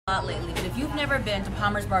lot lately, but if you've never been to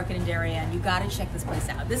Palmer's Market in Darien, you got to check this place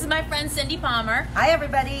out. This is my friend Cindy Palmer. Hi,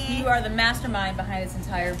 everybody. You are the mastermind behind this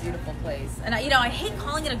entire beautiful place. And I hate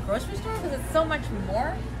calling it a grocery store because it's so much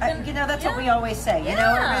more. That's what we always say. You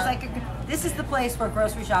know, everybody's like, this is the place where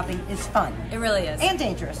grocery shopping is fun. It really is. And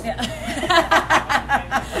dangerous. Yeah.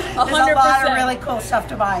 There's a lot of really cool stuff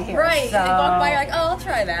to buy here. Right. So. You walk by, you're like, oh, I'll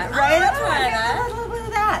try that. Right? I'll try that. A little bit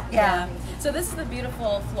of that. Yeah. So this is the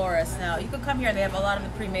beautiful florist. Now you could come here. They have a lot of the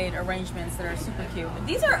pre-made arrangements that are super cute. But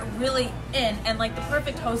these are really in and like the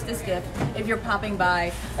perfect hostess gift if you're popping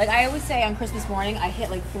by. Like I always say on Christmas morning, I hit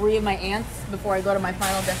like 3 of my aunts before I go to my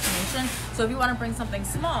final destination. So if you want to bring something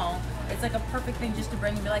small, it's like a perfect thing just to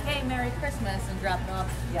bring and be like, hey, Merry Christmas, and drop it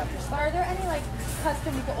off. Yeah. But are there any like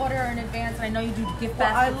custom you can order in advance? And I know you do gift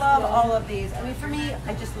Well, baskets. I love all of these. I mean, for me,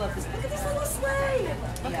 I just love this. Look at this little sleigh.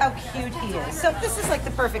 Look how cute he is. So this is like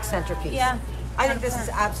the perfect centerpiece. Yeah. I think this is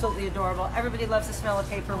absolutely adorable. Everybody loves the smell of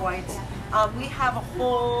paper whites. We have a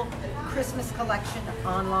whole Christmas collection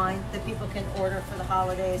online that people can order for the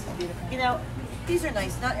holidays. You know, these are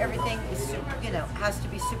nice. Not everything is super, has to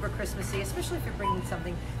be super Christmassy, especially if you're bringing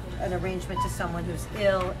something, an arrangement to someone who's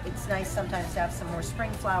ill. It's nice sometimes to have some more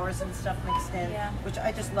spring flowers and stuff mixed in, which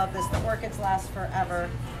I just love this. The orchids last forever.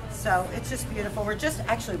 So it's just beautiful. We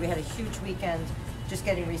had a huge weekend just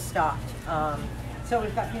getting restocked. So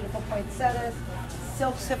we've got beautiful poinsettias.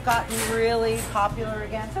 Silks have gotten really popular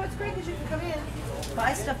again. So it's great because you can come in,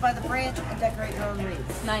 buy stuff by the branch, and decorate your own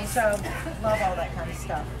wreaths. Nice. So love all that kind of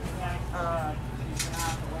stuff.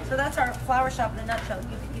 So that's our flower shop in a nutshell.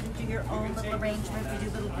 You can even do your own little arrangement. We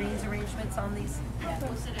do little greens arrangements on these.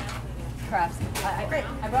 Crafts.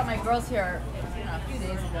 I brought my girls here a few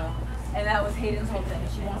days ago, and that was Hayden's whole thing.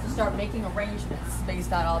 She wants to start making arrangements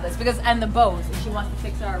based on all this and the bows, and she wants to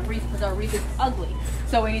fix our wreath because our wreath is ugly.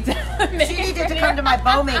 So we need to. She needed to come to my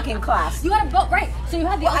bow making class. You had a bow, right? So you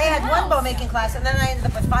had the. Well, I had one bow making class, and then I ended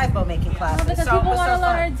up with 5 bow making classes. Because so people want to learn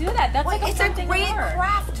fun. how to do that. That's like it's a great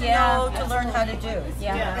craft to know to learn how to do.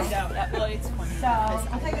 Well, it's funny. So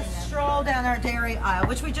I'll take a stroll down our dairy aisle,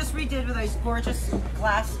 which we just redid with those gorgeous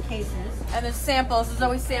glass cases. And there's samples. There's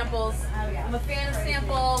always samples. I'm a fan of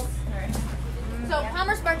samples. So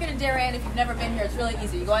Palmer's Market in Darien, if you've never been here, it's really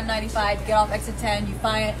easy. You go on 95, you get off exit 10, you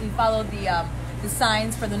follow the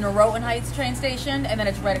signs for the Norotan Heights train station, and then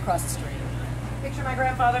it's right across the street. Picture my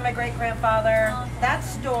grandfather, my great-grandfather. That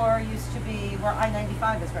store used to be where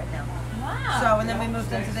I-95 is right now. Wow. So, and then we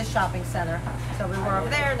moved into this shopping center. So we were over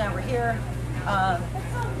there, now we're here.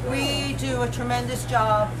 We do a tremendous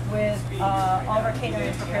job with all of our catering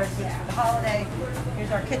and prepared foods for the holiday.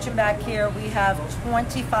 Here's our kitchen back here. We have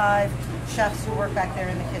 25 chefs who work back there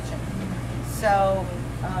in the kitchen. So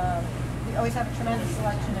we always have a tremendous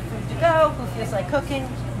selection of food to go. Who feels like cooking?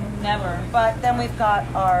 Never. But then we've got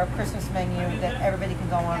our Christmas menu that everybody can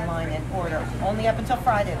go online and order. Only up until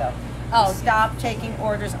Friday, though. Oh. Stop taking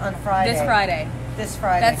orders on Friday. This Friday. This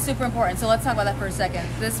Friday. That's super important. So let's talk about that for a second.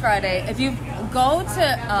 This Friday, if you go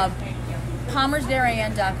to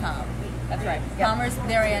palmersdarien.com, that's right,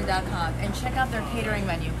 palmersdarien.com, and check out their catering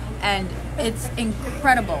menu, and it's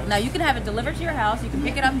incredible. Now you can have it delivered to your house. You can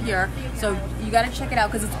pick it up here. So you got to check it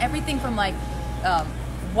out because it's everything from like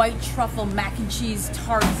white truffle mac and cheese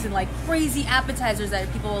tarts and like crazy appetizers that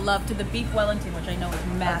people will love to the beef Wellington, which I know is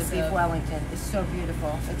massive. The beef Wellington is so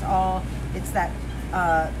beautiful. It's that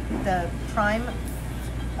the prime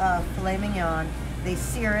filet mignon. They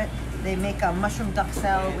sear it. They make a mushroom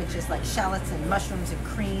duxelle, which is like shallots and mushrooms and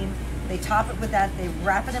cream. They top it with that. They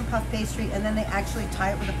wrap it in puff pastry, and then they actually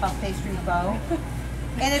tie it with a puff pastry bow.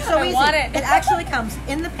 And it's so easy. It actually comes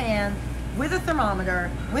in the pan with a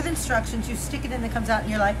thermometer, with instructions. You stick it in, it comes out, and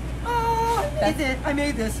you're like, oh, I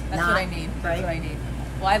made this. That's what I need. That's what I need.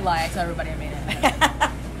 Well, I lie. I tell everybody I made it.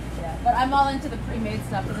 But I'm all into the pre-made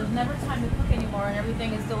stuff because there's never time to cook anymore, and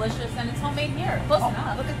everything is delicious, and it's homemade here. Close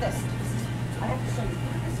enough. Look at this. I have to show you.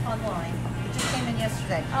 Look at this online. It just came in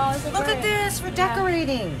yesterday. Oh, is it Look at this for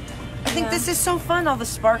decorating. I think this is so fun. All the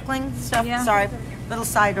sparkling stuff. Yeah. Sorry, little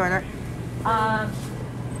side order.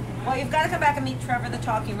 Well, you've got to come back and meet Trevor the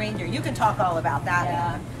talking reindeer. You can talk all about that.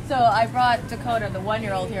 Yeah. So I brought Dakota, the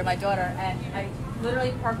 1-year-old here, my daughter, and I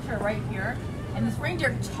literally parked her right here, and this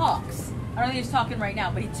reindeer talks. I don't think he's talking right now,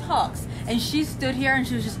 but he talks. And she stood here and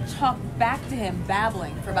she was just talking back to him,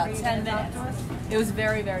 babbling for about 10 minutes. It was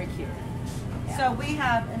very, very cute. Yeah. So we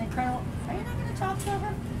have an incredible... Are you not going to talk to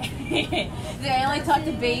him? I only talk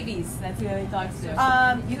to babies. That's who he talks to.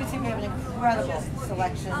 You can see we have an incredible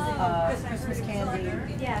selection of Christmas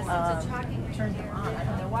candy. Yes, it's a talking. Turned him on. I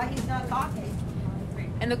don't know why he's not talking.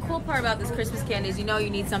 And the cool part about this Christmas candy is you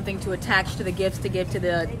need something to attach to the gifts to give to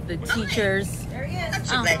the teachers. There he is. I'm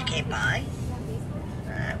so glad you came by.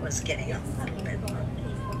 was getting a little bit lonely.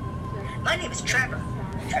 My name is Trevor.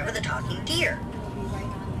 Trevor the Talking Deer.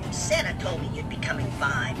 Santa told me you'd be coming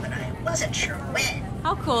by, but I wasn't sure when.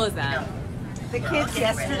 How cool is that? The kids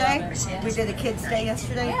yesterday, we did a kids day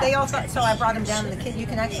yesterday. Yeah. They all thought, so I brought him down, and the kid, you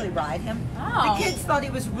can actually ride him. Oh. The kids thought he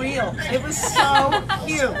was real. It was so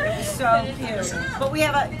cute. It was so cute. But we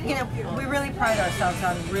have we really pride ourselves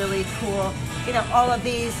on really cool, all of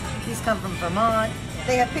these come from Vermont.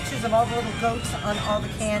 They have pictures of all the little goats on all the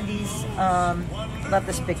candies. Love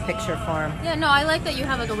this big picture farm. Yeah, no, I like that you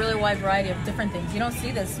have like a really wide variety of different things. You don't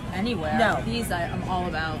see this anywhere. No. These I'm all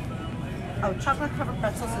about. Oh, chocolate covered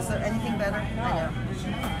pretzels. Is there anything better? No. I know.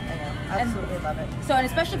 Absolutely love it. So, and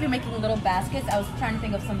especially if you're making little baskets, I was trying to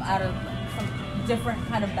think of some different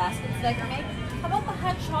kind of baskets that I can make. How about the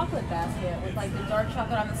hot chocolate basket with like the dark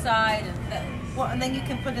chocolate on the side And then you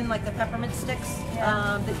can put in like the peppermint sticks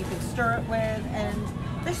that you can stir it with, and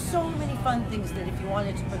there's so many fun things that if you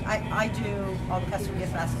wanted to put, I do all the custom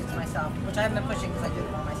gift baskets myself, which I haven't been pushing because I do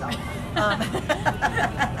them all myself.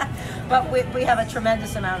 But we have a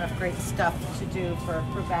tremendous amount of great stuff to do for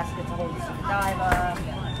fruit baskets, a whole list of Godiva,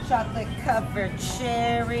 chocolate covered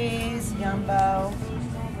cherries, Yumbo.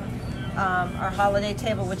 Our holiday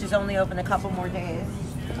table, which is only open a couple more days.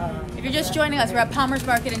 If you're just joining us, we're at Palmer's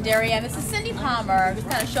Market in Darien. This is Cindy Palmer, just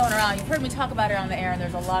kind of showing around. You've heard me talk about it on the air, and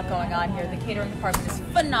there's a lot going on here. The catering department is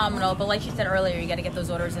phenomenal, but like she said earlier, you got to get those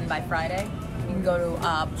orders in by Friday. You can go to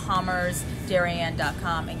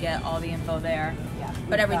palmersdarien.com and get all the info there.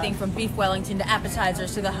 But everything from beef Wellington to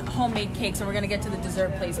appetizers to the homemade cakes, and we're going to get to the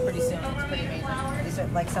dessert place pretty soon. It's pretty amazing. These are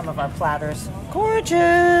like some of our platters.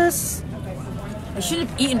 Gorgeous! I should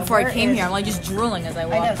have eaten before I came here. I'm like just drooling as I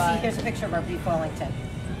walk I know. by. See, here's a picture of our beef Wellington.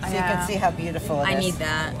 So you can see how beautiful it is. I need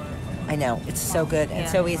that. I know. It's so good and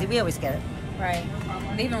so easy. We always get it. Right.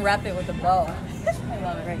 They even wrap it with a bow. I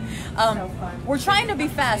love it. Right. We're trying to be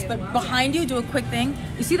fast, but behind you, do a quick thing.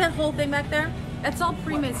 You see that whole thing back there? That's all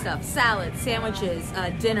pre-made stuff. Salads, sandwiches,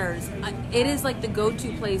 dinners. It is like the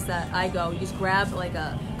go-to place that I go. You just grab like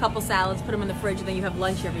a couple salads, put them in the fridge, and then you have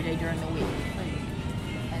lunch every day during the week.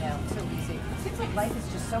 I know. It's so easy. It seems like life is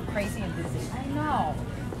just so crazy and busy. I know.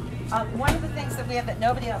 One of the things that we have that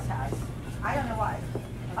nobody else has, I don't know why,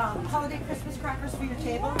 holiday Christmas crackers for your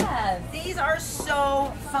table. Yes. These are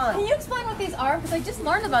so fun. Can you explain what these are? Because I just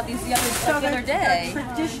learned about these the other They're day.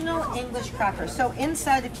 traditional English crackers. So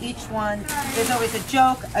inside of each one, there's always a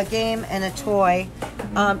joke, a game, and a toy.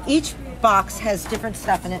 Each box has different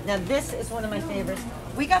stuff in it. Now this is one of my favorites.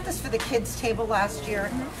 We got this for the kids' table last year.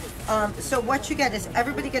 So what you get is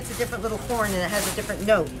everybody gets a different little horn, and it has a different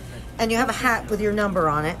note. And you have a hat with your number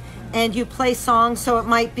on it. And you play songs, so it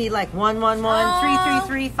might be like 111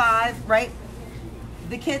 3335, right?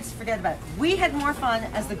 The kids, forget about it. We had more fun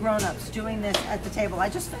as the grown-ups doing this at the table. I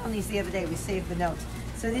just found these the other day. We saved the notes.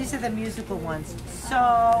 So these are the musical ones.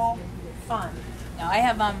 So fun. No, I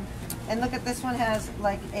have And look at this one has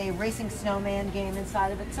like a racing snowman game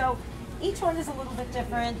inside of it. So each one is a little bit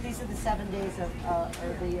different. These are the 7 days of, or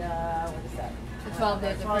the what is that? the 12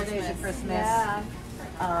 days, 12 days of Christmas. Yeah.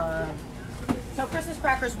 So Christmas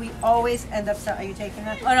crackers, we always end up. Are you taking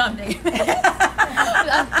that? Oh no, I'm taking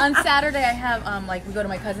on Saturday, I have like we go to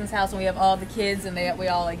my cousin's house and we have all the kids and we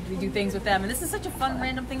all we do things with them, and this is such a fun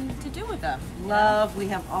random thing to do with them. Love. We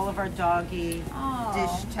have all of our doggy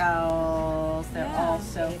dish towels. They're all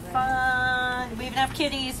so fun. We even have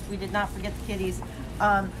kitties. We did not forget the kitties.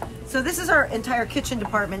 So this is our entire kitchen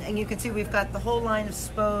department, and you can see we've got the whole line of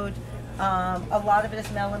Spode. A lot of it is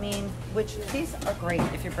melamine, which these are great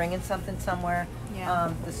if you're bringing something somewhere.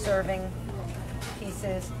 Yeah. The serving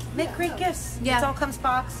pieces make great gifts. Yeah. It all comes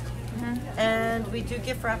boxed. And we do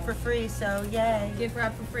gift wrap for free, so yay. Gift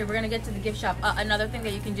wrap for free. We're going to get to the gift shop. Another thing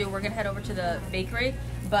that you can do, we're going to head over to the bakery,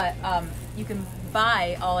 but you can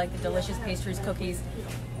buy all like the delicious pastries, cookies,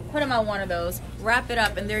 put them on one of those, wrap it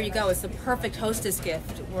up, and there you go. It's the perfect hostess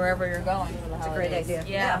gift wherever you're going for the It's a holidays. great idea.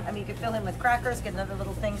 Yeah. I mean, you can fill in with crackers, get another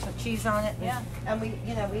little thing with cheese on it. Yeah. And we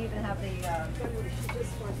even have the,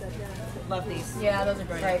 love these. Yeah, those are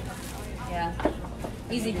great. Right. Yeah.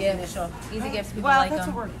 Easy gifts. Initial. Easy gifts. People Well, like that's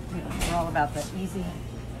them. what we're all about, the easy.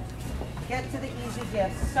 Get to the easy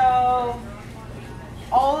gifts. So,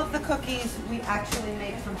 all of the cookies we actually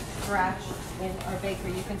make from scratch in our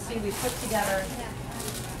bakery. You can see we put together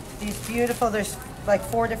these beautiful, there's like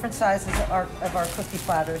 4 different sizes of our cookie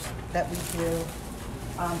platters that we do.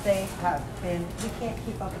 They have been, we can't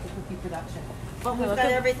keep up with the cookie production. But we've got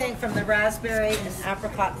everything from the raspberry and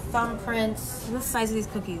apricot thumbprints. What's the size of these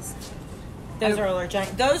cookies? Those are all our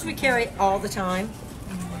giant. Those we carry all the time,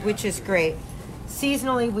 which is great.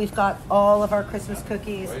 Seasonally, we've got all of our Christmas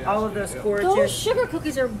cookies, all of those gorgeous. Those sugar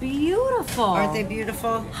cookies are beautiful. Aren't they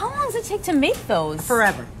beautiful? How long does it take to make those?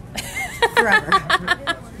 Forever. Forever.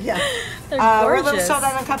 Yeah. They're We're a little gorgeous. sold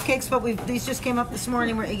out on cupcakes, but these just came up this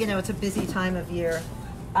morning. Where it's a busy time of year.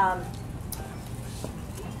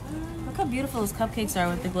 Look how beautiful those cupcakes are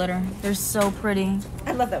with the glitter. They're so pretty.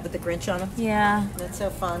 I love that with the Grinch on them. Yeah. That's so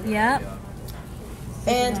fun. Yep.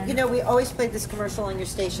 And we always played this commercial on your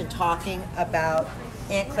station talking about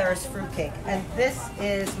Aunt Clara's fruitcake. And this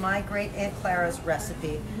is my great Aunt Clara's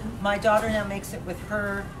recipe. My daughter now makes it with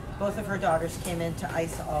her. Both of her daughters came in to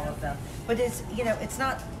ice all of them. But it's it's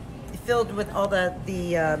not filled with all the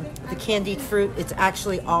candied fruit. It's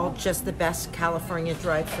actually all just the best California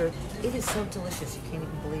dried fruit. It is so delicious. You can't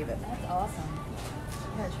even believe it. That's awesome.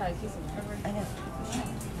 I'm gonna try a piece of it. I know.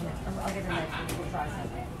 I'll get a knife and we'll try some.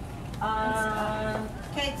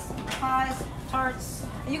 Cakes, pies, tarts.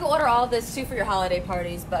 You can order all this too for your holiday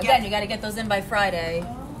parties, but again, you got to get those in by Friday.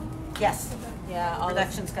 Yes. Yeah, all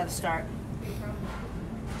Production's got to start.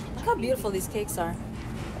 Look how beautiful these cakes are.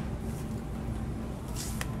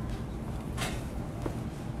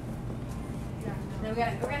 Now we're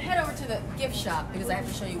gonna head over to the gift shop because I have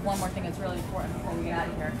to show you one more thing that's really important before we get out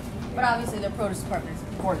of here. But obviously their produce department is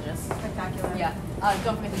gorgeous. Spectacular. Yeah.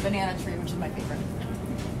 Don't forget the banana tree, which is my favorite.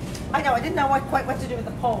 I know. I didn't know quite what to do with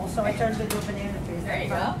the pole, so I turned it into a banana tree. Is There that you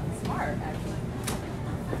fun? go. Smart, actually.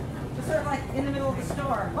 It's sort of like in the middle of the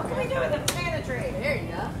store. What can we do with a banana tree? There you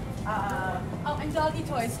go. Oh, and doggy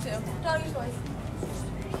toys too. Doggy toys.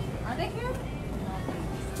 Aren't they cute?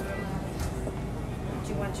 Do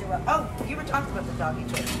you want to? Oh, you were talking about the doggy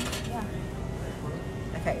toy. Yeah.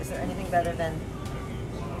 Okay. Is there anything better than?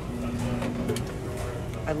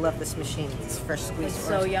 I love this machine. It's fresh squeezed. It's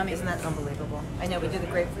so orange. yummy. Isn't that unbelievable? I know. We do the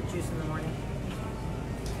grapefruit juice in the morning.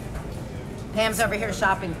 Pam's over here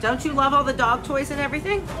shopping. Don't you love all the dog toys and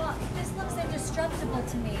everything? Well, this looks indestructible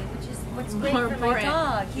to me, which is what's great More for important. my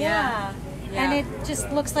dog. Yeah. Yeah. And it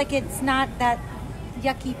just looks like it's not that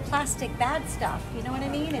yucky plastic bad stuff. You know what I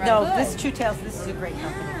mean? It's No, good. this True Tails. This is a great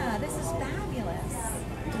company. Yeah, this is fabulous.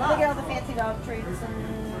 Look at all the fancy dog treats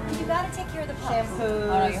and You gotta take care of the pups. shampoos.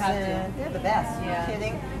 Oh, no, you have to. and they're the best. Yeah. Are you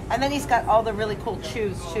kidding? And then he's got all the really cool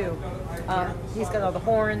chews too. He's got all the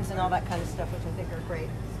horns and all that kind of stuff, which I think are great,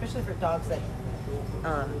 especially for dogs that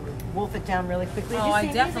wolf it down really quickly. Have Oh, you I seen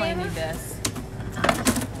these, definitely Anna? need this.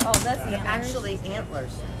 Oh, that's the They're actually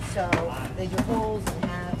antlers. So they do holes and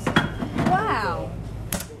halves. Wow.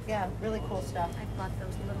 Yeah, really cool stuff. I bought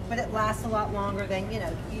those little. But it lasts a lot longer than,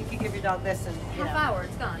 you could give your dog this and, half hour,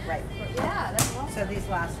 it's gone. Right. Yeah, that's awesome. So these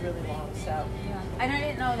last really long, so. Yeah. And I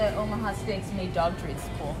didn't know that Omaha Steaks made dog treats.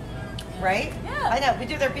 Cool. Right? Yeah. I know. We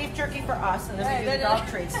do their beef jerky for us and then we do the dog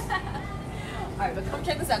treats. All right, but come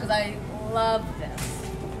check this out because I love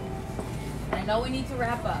this. I know we need to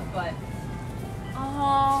wrap up, but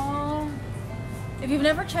if you've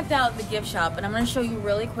never checked out the gift shop, and I'm going to show you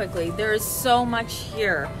really quickly, there is so much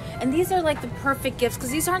here. And these are like the perfect gifts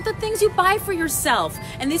because these aren't the things you buy for yourself.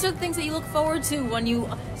 And these are the things that you look forward to when you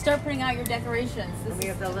start putting out your decorations. This We is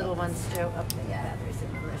have the little ones too. Up there. Yeah, there's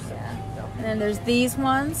so And then there's these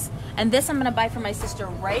ones. And this I'm going to buy for my sister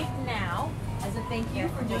right now as a thank you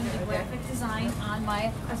for doing the graphic design on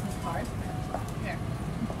my Christmas card. Here.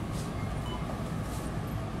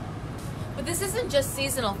 But this isn't just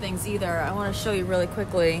seasonal things either. I want to show you really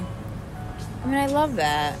quickly. I mean, I love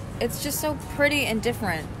that. It's just so pretty and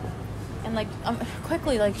different. And like,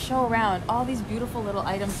 quickly, like show around all these beautiful little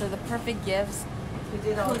items. They're the perfect gifts. We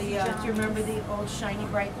did all the, do you remember the old shiny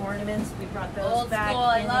bright ornaments? We brought those Old back school,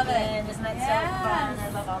 I in love it. again. Isn't that so Yes. fun? I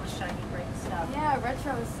love all the shiny bright stuff. Yeah,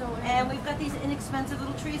 retro is so. And we've got these inexpensive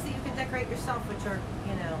little trees that you can decorate yourself, which are,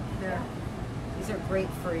 these are great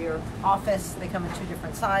for your office. They come in 2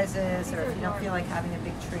 different sizes, or if you don't feel like having a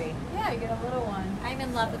big tree. Yeah, you get a little one. I'm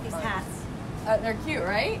in love with these hats. They're cute,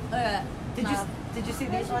 right? Look at that. Did you see I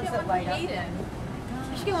these should ones get that one light for up?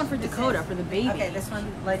 Aiden. I should get one for Dakota for the baby. Okay, this one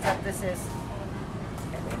lights up. This is.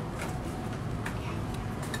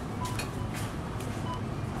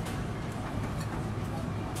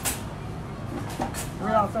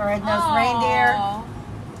 Rudolph the Red-Nosed Reindeer. Aw.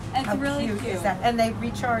 It's How really cute cute. is that? And they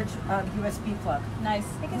recharge USB plug. Nice.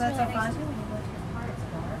 Isn't that so fun?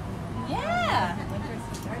 Yeah.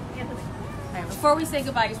 Alright, before we say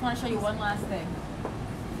goodbye, I just want to show you one last thing.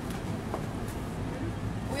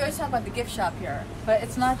 We always talk about the gift shop here, but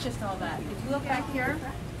it's not just all that. If you look back here,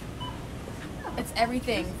 it's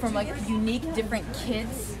everything from like unique different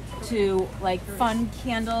kits to like fun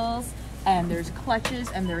candles and there's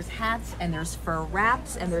clutches, and there's hats, and there's fur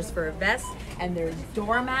wraps, and there's fur vests, and there's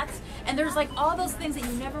doormats, and there's like all those things that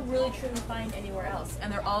you never really truly find anywhere else,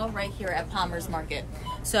 and they're all right here at Palmer's Market.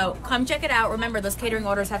 So come check it out. Remember, those catering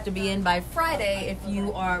orders have to be in by Friday if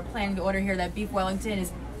you are planning to order here. That beef Wellington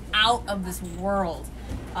is out of this world.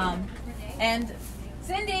 And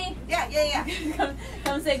Cindy, Yeah.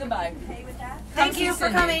 come say goodbye. Thank you see for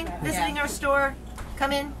Cindy. coming, visiting our store.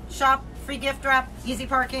 Come in, shop, free gift wrap, easy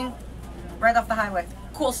parking, right off the highway.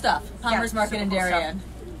 Cool stuff. Palmer's Yeah, Market in super cool stuff. Darien.